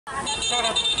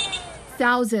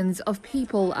Thousands of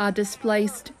people are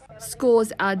displaced,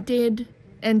 scores are dead,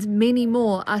 and many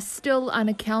more are still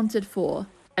unaccounted for,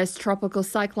 as tropical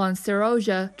cyclone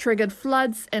Seroja triggered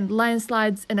floods and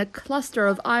landslides in a cluster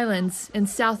of islands in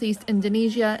southeast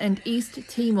Indonesia and East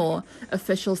Timor,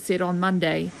 officials said on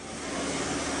Monday.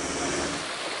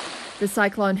 The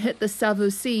cyclone hit the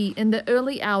Savu Sea in the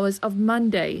early hours of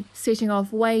Monday, setting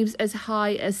off waves as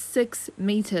high as 6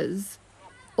 meters.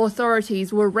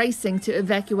 Authorities were racing to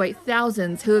evacuate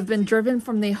thousands who have been driven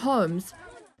from their homes,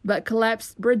 but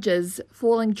collapsed bridges,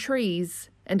 falling trees,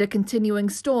 and a continuing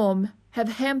storm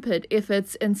have hampered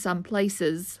efforts in some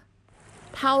places.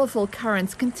 Powerful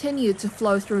currents continue to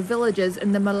flow through villages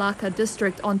in the Malacca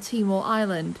district on Timor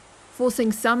Island,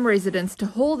 forcing some residents to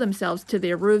haul themselves to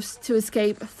their roofs to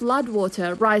escape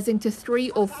floodwater rising to 3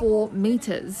 or 4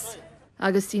 meters.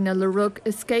 Agustina Laruk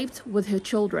escaped with her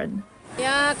children.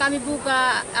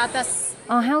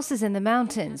 Our house is in the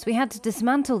mountains. We had to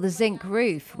dismantle the zinc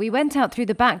roof. We went out through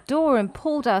the back door and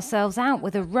pulled ourselves out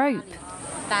with a rope.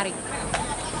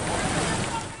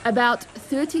 About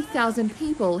 30,000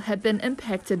 people have been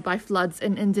impacted by floods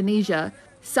in Indonesia,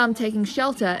 some taking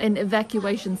shelter in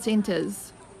evacuation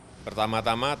centers.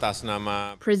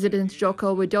 President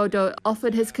Joko Widodo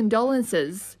offered his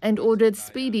condolences and ordered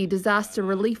speedy disaster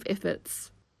relief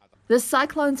efforts. The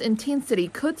cyclone's intensity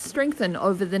could strengthen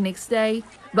over the next day,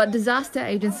 but disaster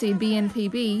agency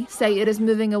BNPB say it is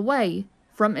moving away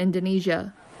from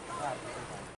Indonesia.